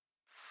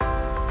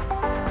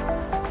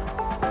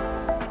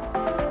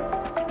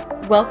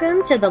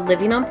Welcome to the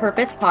Living on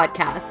Purpose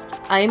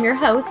podcast. I am your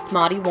host,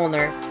 Maudie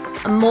Woolner,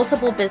 a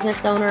multiple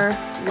business owner,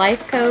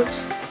 life coach,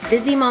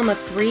 busy mom of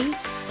 3,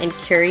 and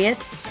curious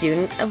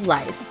student of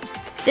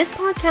life. This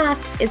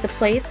podcast is a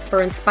place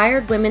for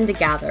inspired women to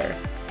gather.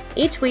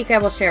 Each week I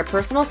will share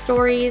personal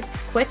stories,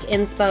 quick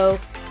inspo,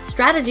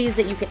 strategies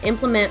that you can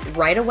implement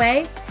right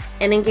away,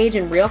 and engage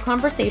in real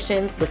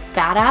conversations with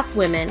badass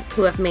women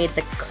who have made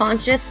the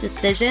conscious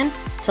decision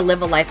to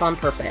live a life on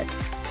purpose.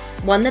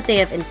 One that they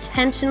have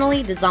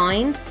intentionally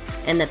designed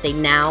and that they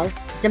now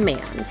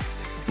demand.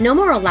 No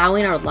more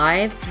allowing our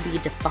lives to be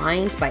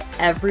defined by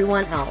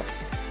everyone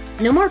else.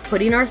 No more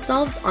putting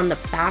ourselves on the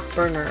back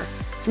burner.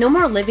 No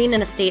more living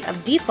in a state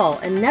of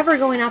default and never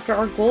going after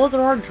our goals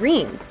or our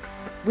dreams.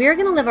 We are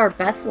going to live our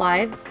best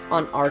lives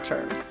on our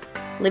terms.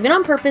 Living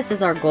on purpose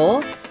is our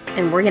goal,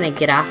 and we're going to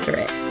get after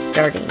it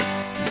starting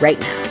right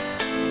now.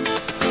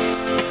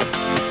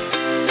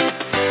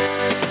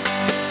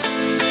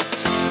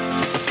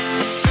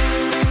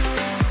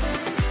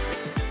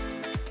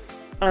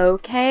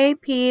 Okay,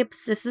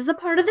 peeps, this is the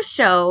part of the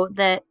show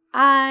that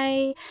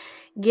I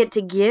get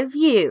to give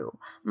you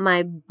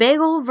my big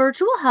old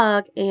virtual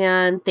hug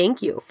and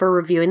thank you for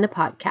reviewing the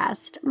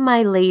podcast.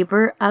 My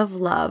labor of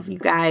love. You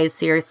guys,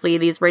 seriously,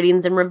 these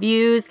ratings and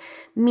reviews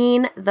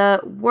mean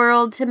the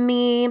world to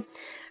me.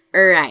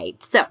 All right,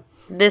 so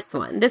this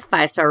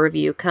 5-star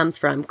review comes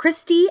from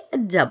Christy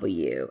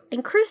W.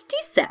 And Christy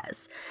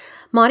says,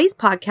 Maudie's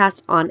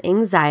podcast on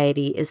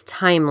anxiety is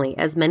timely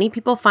as many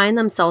people find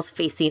themselves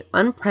facing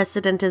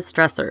unprecedented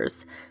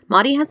stressors.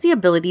 Maudie has the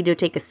ability to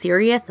take a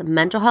serious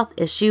mental health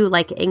issue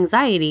like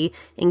anxiety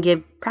and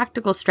give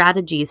practical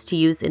strategies to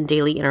use in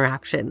daily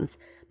interactions.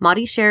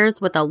 Maudie shares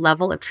with a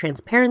level of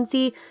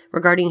transparency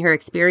regarding her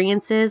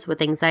experiences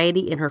with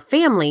anxiety in her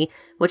family,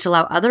 which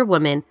allow other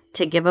women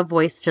to give a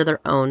voice to their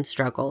own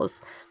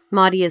struggles.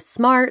 Maudie is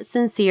smart,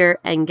 sincere,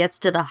 and gets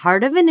to the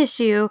heart of an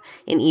issue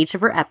in each of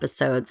her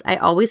episodes. I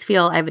always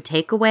feel I have a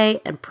takeaway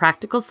and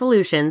practical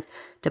solutions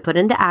to put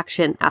into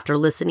action after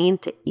listening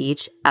to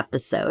each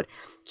episode.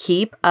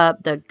 Keep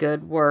up the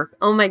good work.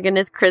 Oh my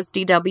goodness,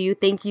 Christy W.,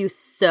 thank you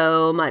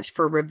so much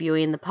for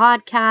reviewing the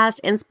podcast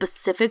and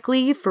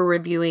specifically for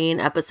reviewing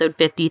episode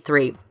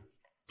 53.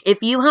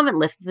 If you haven't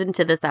listened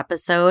to this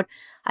episode,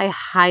 I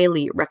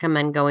highly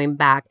recommend going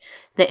back.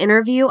 The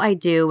interview I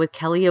do with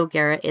Kelly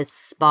O'Gara is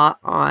spot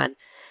on,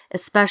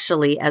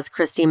 especially as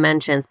Christy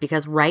mentions,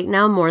 because right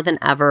now more than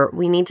ever,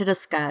 we need to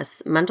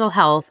discuss mental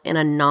health in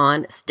a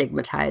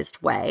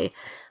non-stigmatized way.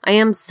 I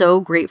am so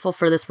grateful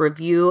for this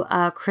review,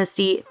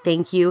 Christy.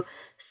 Thank you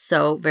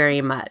so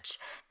very much.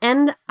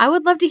 And I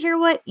would love to hear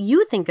what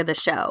you think of the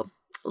show.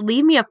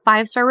 Leave me a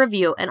 5-star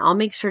review and I'll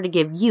make sure to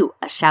give you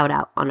a shout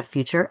out on a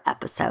future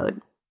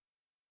episode.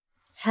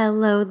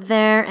 Hello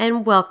there,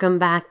 and welcome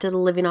back to the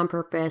Living on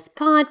Purpose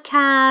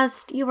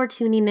podcast. You are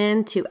tuning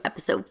in to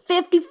episode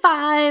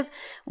 55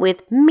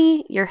 with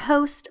me, your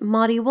host,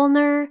 Maudie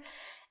Woolner.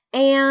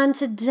 And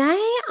today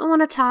I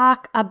want to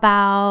talk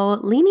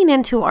about leaning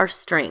into our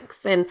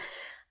strengths. And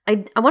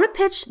I want to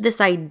pitch this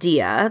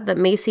idea that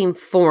may seem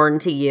foreign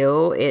to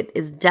you. It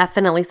is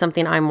definitely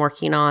something I'm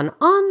working on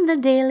the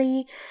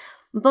daily.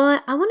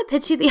 But I want to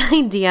pitch you the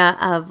idea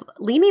of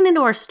leaning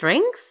into our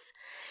strengths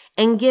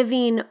and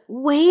giving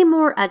way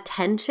more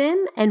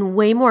attention and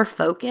way more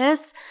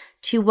focus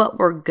to what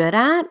we're good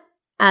at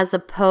as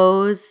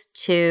opposed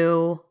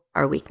to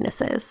our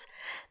weaknesses.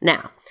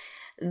 Now,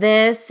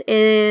 this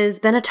has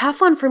been a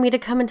tough one for me to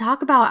come and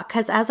talk about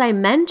because as I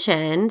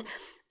mentioned,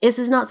 this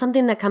is not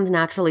something that comes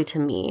naturally to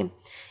me.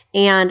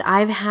 And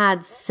I've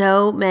had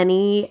so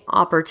many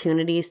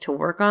opportunities to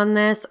work on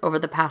this over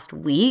the past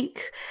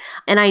week.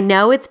 And I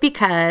know it's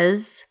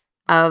because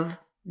of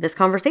this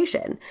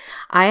conversation.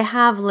 I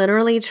have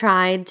literally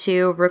tried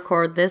to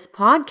record this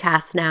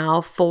podcast now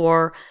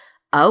for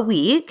a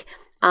week.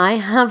 I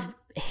have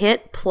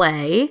hit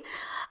play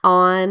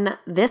on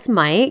this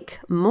mic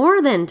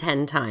more than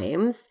 10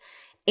 times.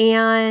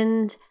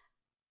 And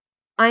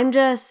I'm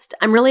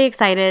really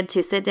excited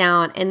to sit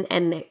down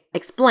and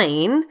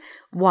explain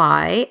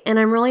why. And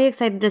I'm really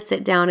excited to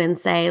sit down and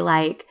say,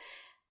 like,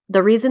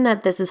 the reason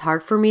that this is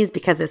hard for me is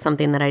because it's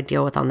something that I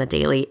deal with on the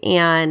daily.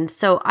 And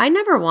so I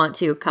never want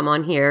to come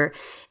on here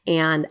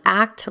and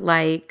act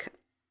like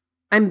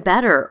I'm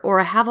better or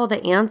I have all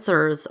the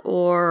answers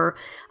or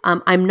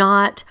I'm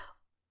not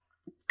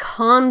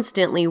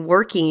constantly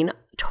working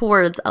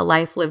towards a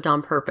life lived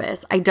on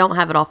purpose. I don't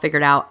have it all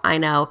figured out. I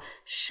know.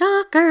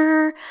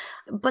 Shocker.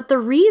 But the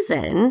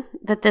reason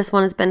that this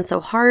one has been so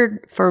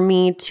hard for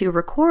me to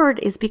record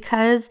is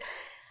because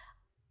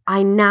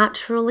I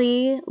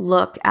naturally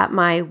look at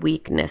my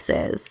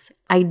weaknesses.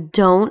 I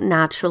don't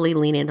naturally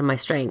lean into my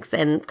strengths.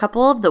 And a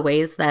couple of the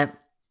ways that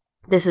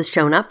this has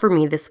shown up for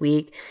me this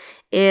week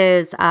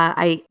is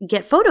I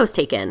get photos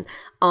taken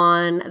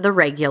on the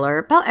regular.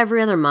 About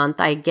every other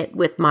month, I get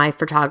with my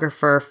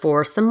photographer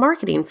for some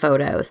marketing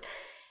photos.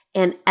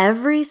 And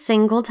every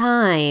single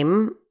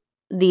time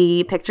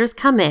the pictures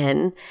come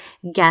in,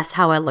 guess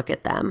how I look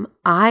at them?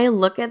 I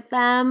look at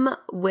them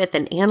with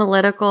an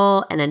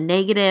analytical and a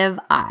negative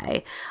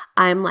eye.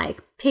 I'm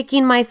like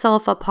picking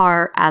myself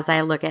apart as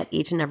I look at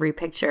each and every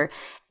picture.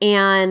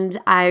 And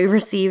I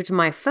received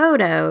my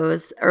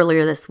photos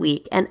earlier this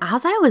week. And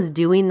as I was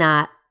doing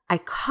that, I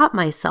caught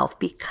myself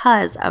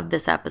because of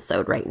this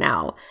episode right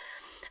now.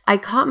 I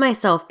caught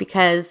myself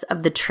because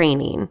of the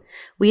training.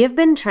 We have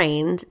been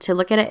trained to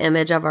look at an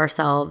image of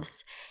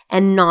ourselves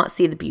and not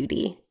see the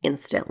beauty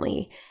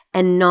instantly,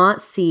 and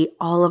not see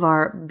all of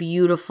our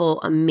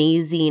beautiful,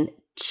 amazing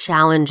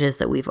challenges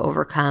that we've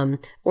overcome,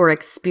 or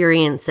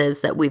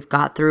experiences that we've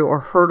got through, or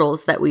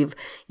hurdles that we've,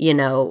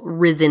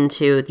 risen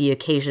to the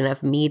occasion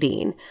of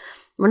meeting.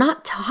 We're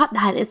not taught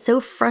that. It's so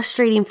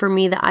frustrating for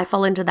me that I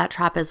fall into that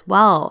trap as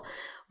well.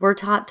 We're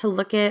taught to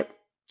look at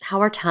how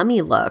our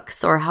tummy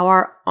looks, or how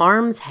our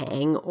arms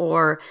hang,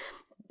 or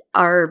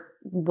our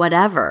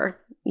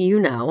whatever,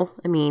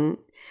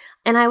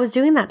 and I was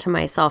doing that to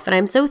myself. And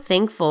I'm so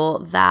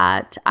thankful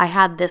that I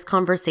had this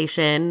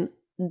conversation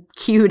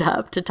queued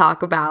up to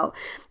talk about,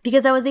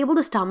 because I was able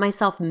to stop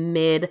myself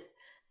mid,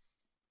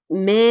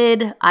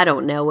 I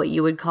don't know what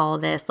you would call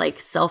this, like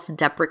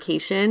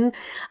self-deprecation,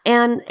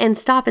 and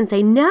stop and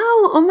say, no,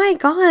 oh my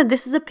God,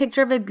 this is a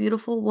picture of a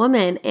beautiful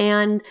woman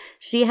and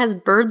she has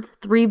birthed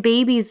 3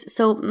 babies.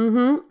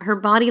 So her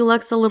body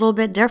looks a little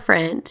bit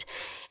different,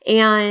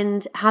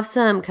 and have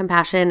some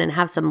compassion and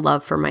have some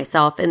love for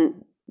myself.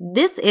 And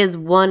this is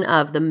one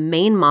of the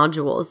main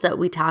modules that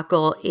we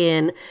tackle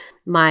in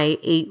my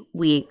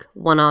 8-week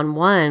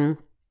one-on-one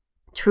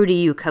True to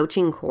You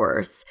coaching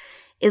course,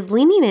 is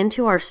leaning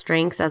into our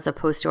strengths as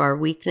opposed to our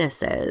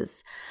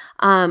weaknesses.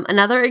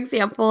 Another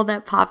example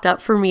that popped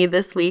up for me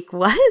this week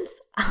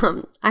was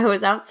I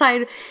was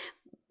outside.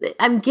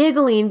 I'm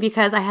giggling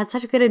because I had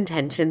such good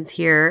intentions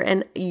here,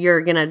 and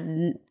you're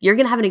gonna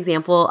have an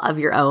example of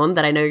your own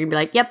that I know you're gonna be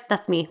like, yep,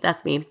 that's me.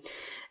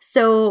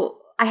 So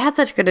I had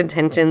such good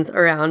intentions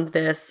around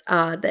this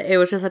that it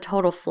was just a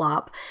total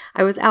flop.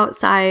 I was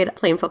outside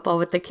playing football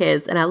with the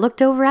kids, and I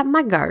looked over at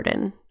my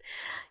garden.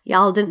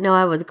 Y'all didn't know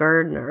I was a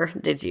gardener,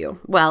 did you?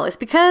 Well, it's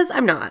because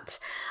I'm not.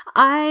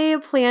 I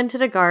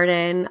planted a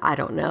garden,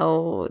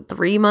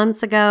 3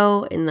 months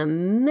ago in the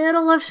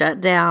middle of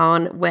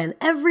shutdown when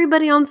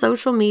everybody on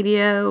social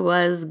media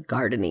was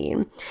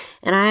gardening.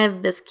 And I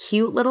have this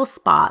cute little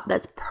spot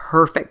that's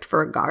perfect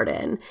for a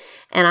garden.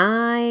 And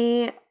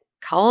I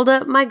called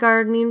up my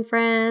gardening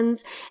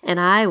friends, and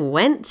I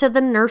went to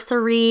the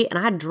nursery, and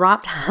I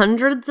dropped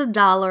hundreds of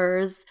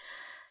dollars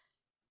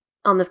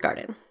on this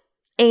garden.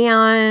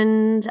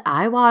 And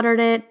I watered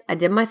it, I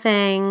did my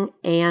thing,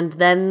 and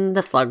then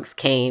the slugs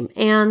came,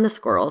 and the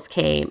squirrels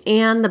came,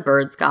 and the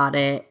birds got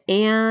it,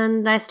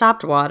 and I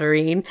stopped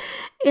watering,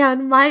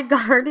 and my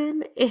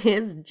garden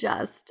is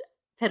just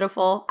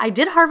pitiful. I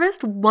did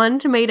harvest 1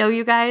 tomato,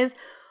 you guys.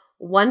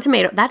 1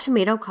 tomato. That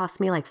tomato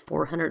cost me like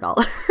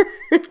 $400.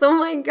 Oh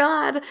my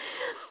God.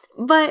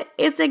 But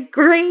it's a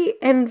great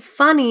and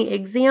funny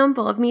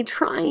example of me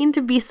trying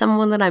to be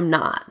someone that I'm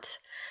not.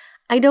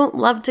 I don't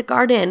love to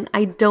garden.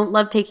 I don't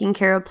love taking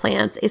care of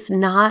plants. It's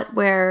not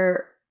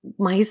where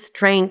my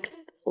strength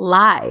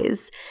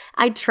lies.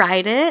 I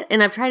tried it,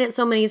 and I've tried it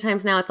so many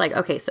times now. It's like,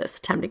 okay, sis,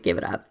 time to give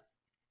it up.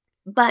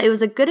 But it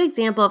was a good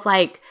example of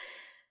like,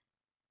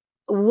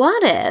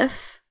 what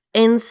if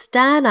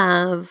instead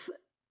of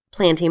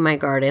planting my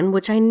garden,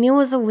 which I knew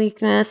was a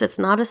weakness, it's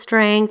not a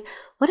strength,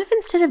 what if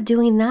instead of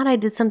doing that, I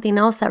did something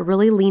else that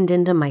really leaned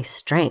into my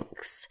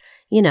strengths?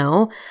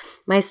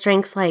 My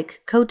strengths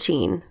like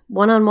coaching,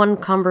 one-on-one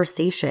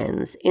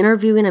conversations,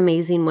 interviewing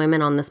amazing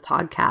women on this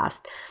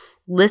podcast,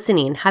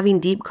 listening, having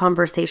deep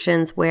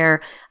conversations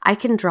where I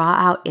can draw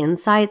out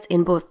insights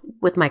in both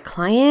with my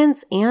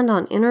clients and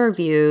on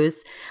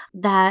interviews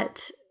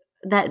that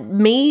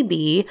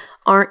maybe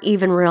aren't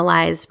even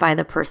realized by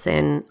the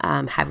person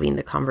having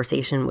the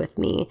conversation with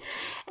me.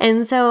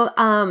 And so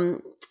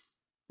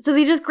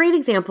these are just great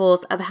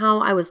examples of how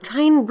I was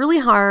trying really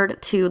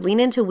hard to lean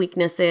into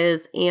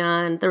weaknesses,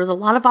 and there was a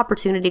lot of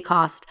opportunity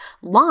cost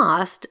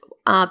lost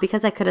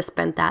because I could have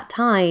spent that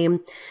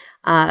time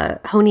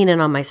honing in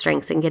on my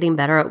strengths and getting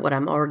better at what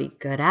I'm already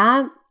good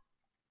at.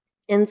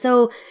 And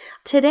so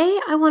today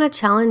I want to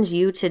challenge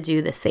you to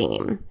do the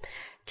same.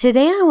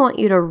 Today I want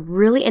you to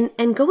really,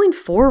 and going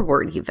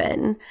forward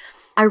even,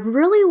 I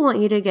really want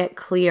you to get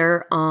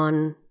clear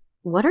on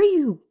what are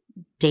you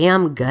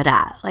damn good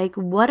at? Like,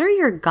 what are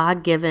your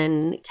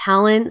God-given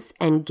talents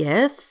and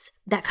gifts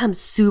that come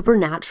super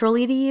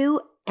naturally to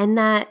you and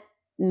that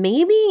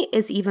maybe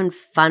is even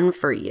fun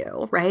for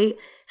you, right?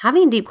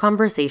 Having deep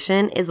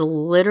conversation is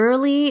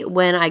literally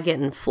when I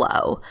get in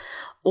flow.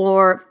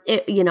 Or,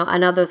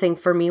 another thing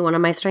for me, one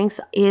of my strengths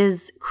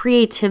is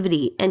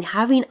creativity and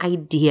having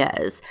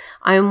ideas.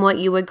 I'm what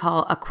you would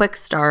call a quick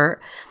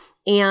start.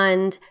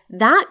 And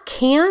that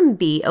can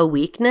be a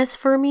weakness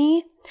for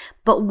me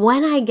But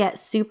when I get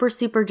super,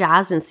 super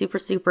jazzed and super,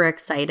 super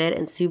excited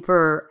and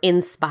super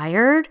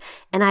inspired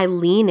and I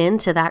lean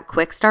into that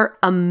quick start,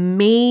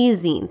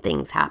 amazing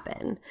things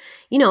happen.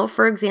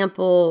 For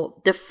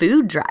example, the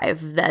food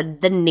drive,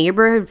 the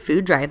neighborhood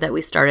food drive that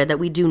we started that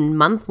we do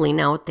monthly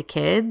now with the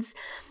kids,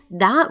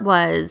 that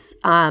was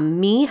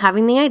me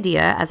having the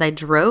idea as I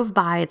drove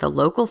by the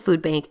local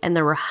food bank and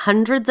there were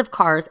hundreds of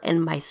cars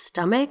and my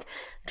stomach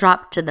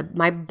dropped to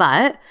my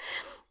butt.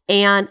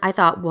 And I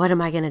thought, what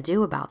am I going to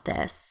do about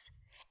this?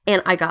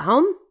 And I got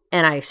home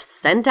and I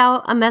sent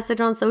out a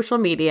message on social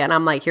media and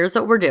I'm like, here's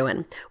what we're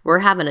doing. We're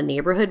having a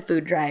neighborhood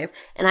food drive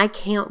and I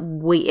can't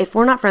wait. If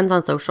we're not friends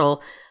on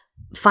social,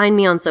 find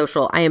me on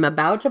social. I am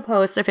about to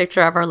post a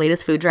picture of our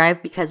latest food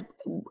drive because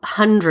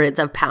hundreds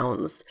of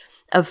pounds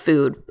of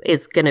food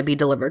is going to be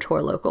delivered to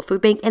our local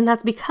food bank. And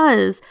that's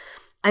because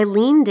I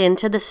leaned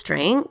into the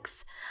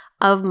strength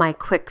of my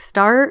quick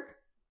start.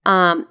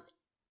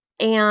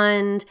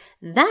 And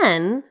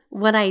then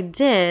what I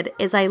did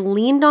is I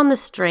leaned on the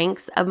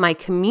strengths of my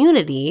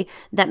community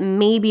that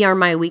maybe are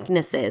my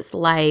weaknesses,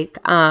 like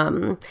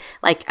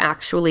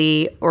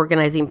actually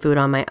organizing food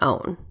on my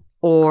own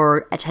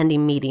or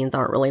attending meetings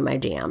aren't really my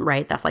jam,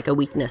 right? That's like a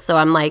weakness. So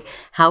I'm like,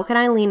 how can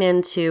I lean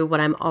into what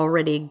I'm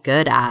already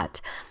good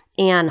at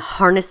and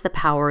harness the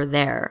power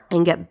there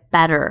and get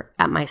better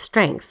at my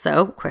strengths?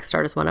 So quick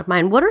start is one of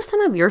mine. What are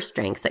some of your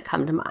strengths that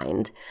come to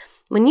mind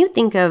when you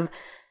think of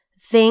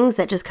things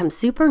that just come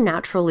super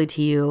naturally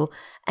to you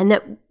and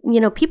that,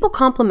 people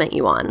compliment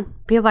you on?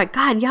 People are like,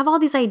 God, you have all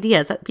these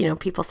ideas. That,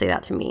 people say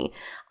that to me.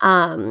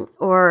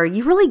 Or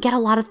you really get a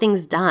lot of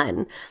things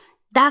done.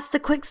 That's the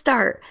quick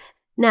start.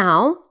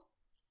 Now,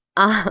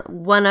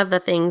 one of the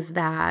things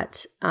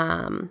that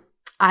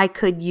I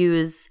could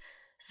use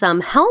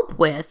some help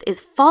with is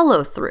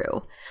follow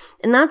through.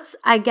 And that's,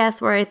 I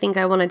guess, where I think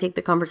I want to take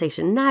the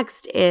conversation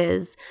next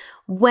is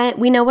when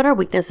we know what our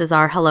weaknesses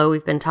are. Hello,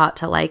 we've been taught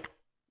to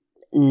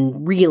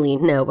really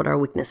know what our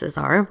weaknesses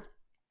are.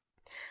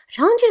 I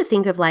challenge you to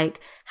think of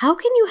how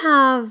can you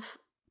have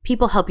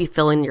people help you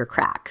fill in your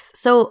cracks?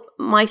 So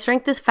my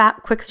strength is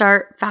quick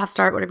start, fast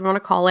start, whatever you want to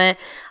call it.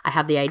 I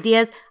have the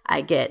ideas, I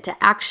get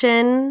to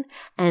action,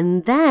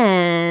 and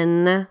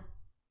then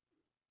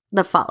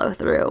the follow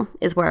through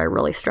is where I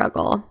really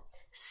struggle.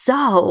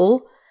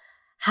 So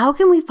how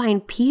can we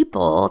find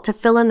people to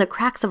fill in the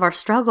cracks of our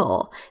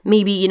struggle?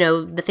 Maybe,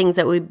 the things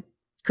that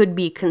could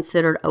be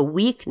considered a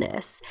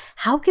weakness.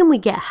 How can we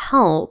get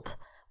help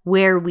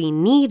where we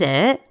need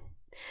it?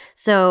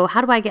 So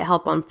how do I get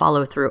help on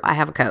follow through? I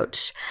have a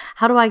coach.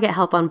 How do I get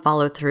help on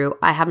follow through?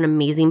 I have an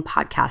amazing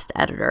podcast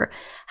editor.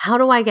 How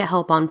do I get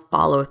help on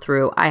follow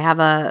through? I have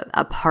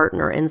a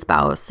partner and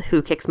spouse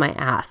who kicks my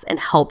ass and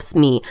helps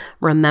me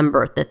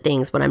remember the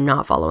things when I'm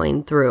not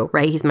following through,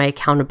 right? He's my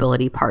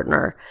accountability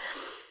partner.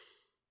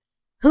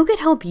 Who could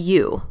help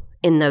you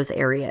in those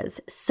areas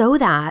so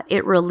that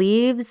it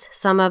relieves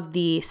some of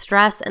the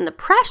stress and the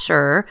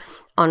pressure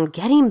on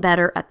getting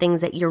better at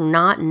things that you're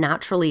not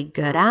naturally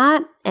good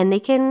at, and they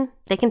can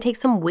take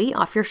some weight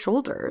off your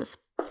shoulders.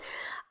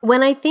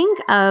 When I think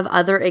of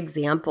other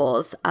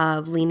examples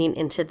of leaning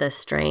into the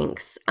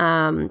strengths,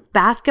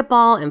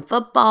 basketball and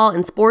football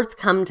and sports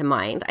come to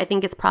mind. I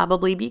think it's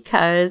probably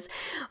because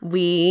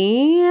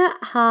we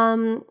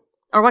are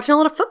watching a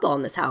lot of football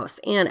in this house,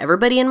 and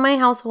everybody in my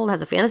household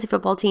has a fantasy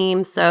football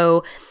team,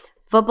 so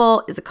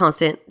football is a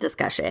constant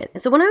discussion.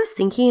 And so when I was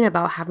thinking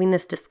about having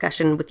this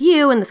discussion with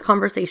you and this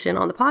conversation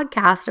on the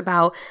podcast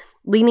about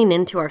leaning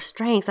into our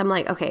strengths, I'm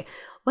like, okay,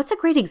 what's a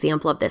great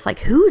example of this?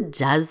 Who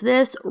does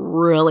this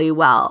really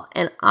well?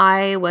 And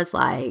I was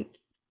like,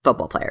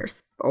 football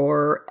players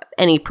or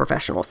any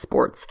professional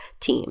sports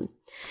team.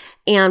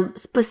 And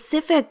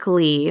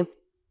specifically,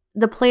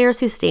 the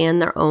players who stay in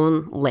their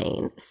own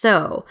lane.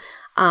 So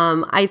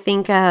I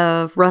think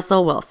of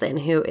Russell Wilson,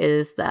 who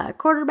is the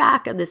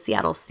quarterback of the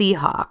Seattle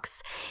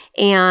Seahawks,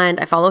 and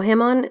I follow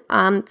him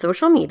on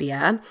social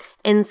media.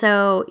 And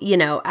so,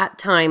 at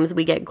times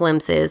we get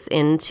glimpses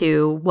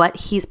into what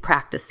he's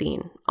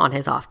practicing on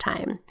his off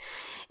time.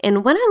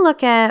 And when I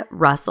look at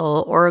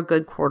Russell or a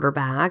good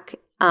quarterback,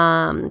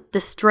 the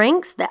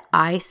strengths that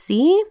I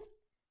see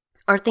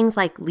are things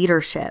like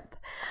leadership,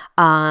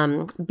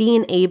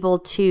 being able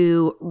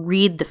to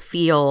read the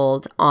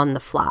field on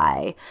the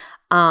fly,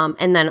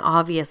 and then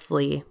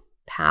obviously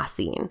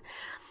passing.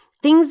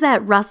 Things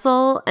that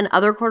Russell and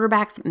other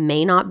quarterbacks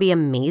may not be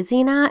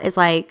amazing at is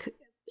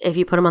if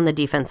you put them on the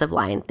defensive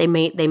line, they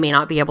may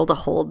not be able to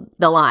hold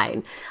the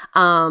line.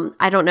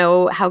 I don't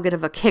know how good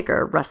of a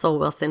kicker Russell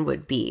Wilson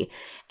would be.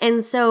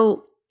 And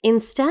so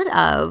instead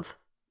of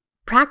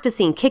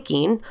practicing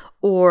kicking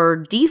or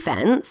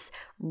defense,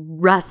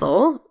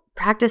 Russell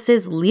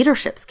practices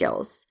leadership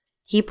skills.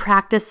 He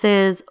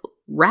practices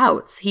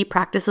routes. He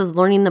practices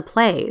learning the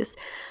plays.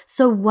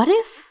 So what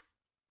if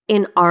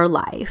in our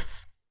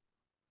life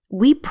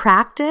we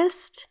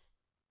practiced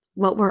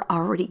what we're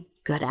already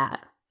good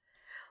at?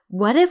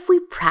 What if we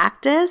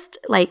practiced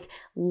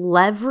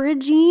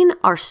leveraging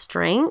our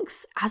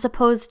strengths as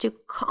opposed to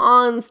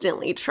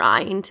constantly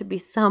trying to be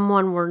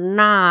someone we're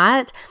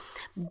not,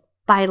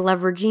 by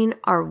leveraging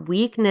our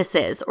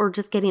weaknesses or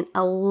just getting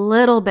a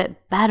little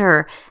bit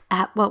better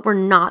at what we're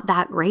not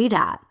that great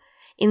at.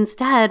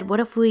 Instead, what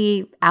if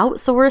we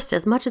outsourced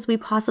as much as we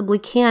possibly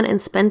can and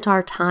spent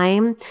our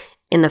time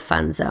in the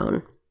fun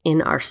zone,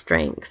 in our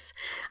strengths?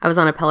 I was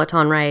on a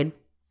Peloton ride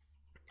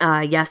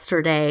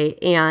yesterday,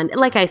 and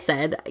like I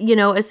said,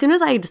 as soon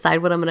as I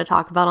decide what I'm going to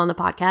talk about on the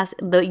podcast,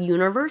 the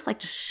universe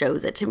just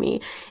shows it to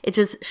me. It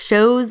just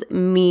shows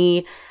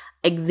me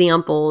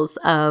examples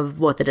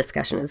of what the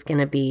discussion is going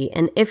to be.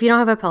 And if you don't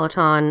have a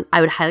Peloton, I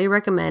would highly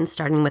recommend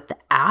starting with the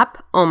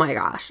app. Oh my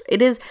gosh.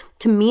 It is,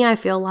 to me, I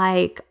feel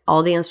like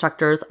all the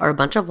instructors are a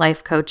bunch of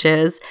life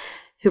coaches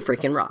who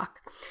freaking rock.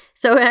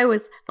 So I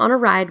was on a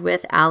ride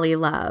with Allie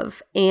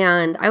Love,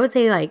 and I would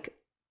say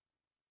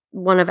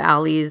one of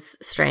Allie's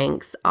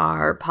strengths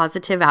are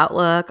positive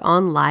outlook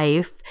on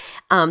life,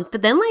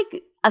 but then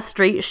a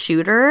straight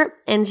shooter,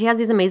 and she has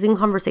these amazing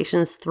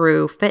conversations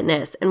through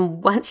fitness.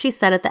 And what she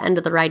said at the end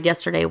of the ride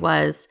yesterday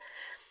was,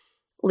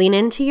 lean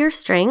into your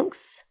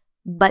strengths,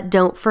 but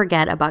don't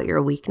forget about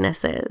your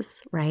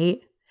weaknesses, right?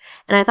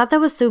 And I thought that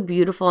was so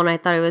beautiful, and I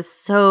thought it was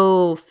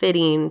so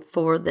fitting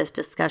for this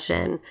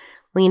discussion.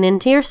 Lean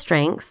into your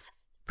strengths,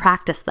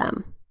 practice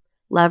them,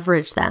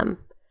 leverage them.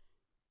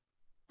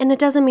 And it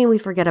doesn't mean we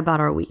forget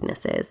about our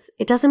weaknesses.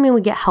 It doesn't mean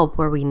we get help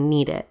where we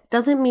need it. It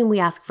doesn't mean we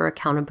ask for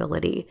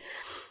accountability.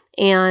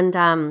 And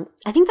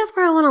I think that's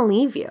where I want to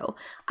leave you.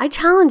 I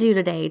challenge you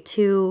today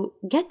to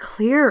get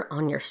clear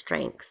on your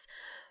strengths.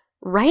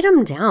 Write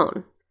them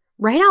down.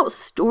 Write out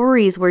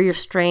stories where your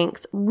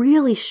strengths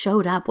really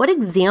showed up. What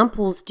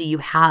examples do you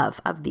have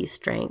of these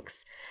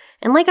strengths?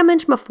 And like I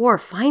mentioned before,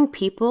 find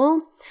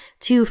people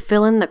to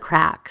fill in the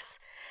cracks.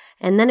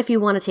 And then if you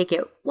want to take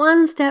it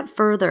one step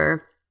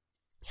further,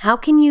 how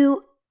can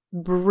you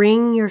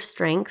bring your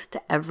strengths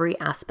to every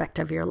aspect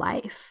of your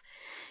life?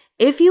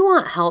 If you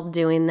want help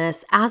doing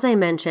this, as I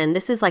mentioned,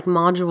 this is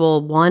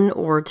module 1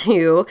 or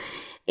 2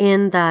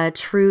 in the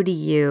True to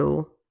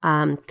You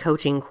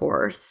coaching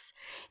course.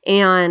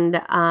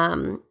 And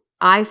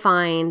I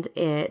find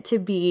it to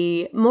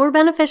be more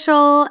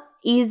beneficial,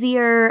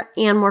 easier,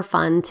 and more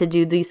fun to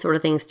do these sort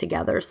of things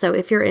together. So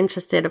if you're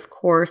interested, of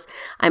course,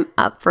 I'm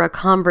up for a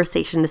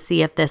conversation to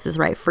see if this is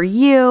right for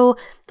you.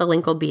 The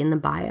link will be in the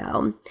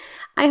bio.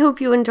 I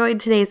hope you enjoyed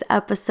today's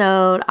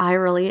episode. I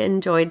really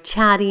enjoyed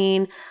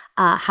chatting.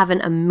 Have an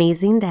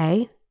amazing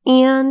day.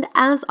 And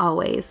as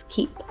always,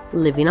 keep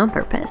living on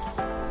purpose.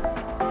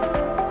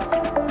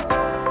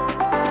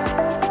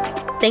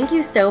 Thank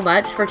you so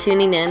much for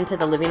tuning in to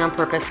the Living on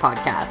Purpose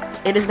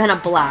podcast. It has been a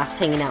blast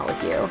hanging out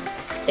with you.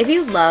 If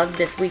you loved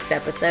this week's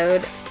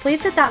episode,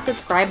 please hit that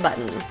subscribe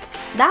button.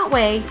 That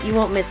way, you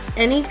won't miss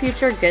any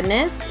future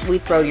goodness we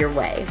throw your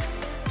way.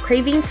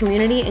 Craving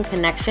community and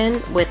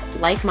connection with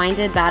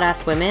like-minded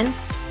badass women?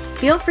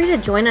 Feel free to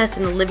join us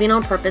in the Living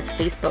on Purpose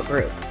Facebook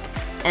group.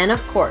 And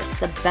of course,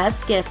 the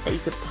best gift that you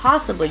could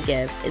possibly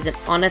give is an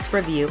honest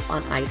review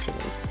on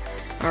iTunes.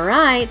 All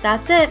right,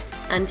 that's it.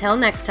 Until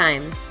next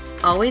time,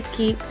 always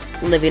keep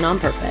living on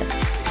purpose.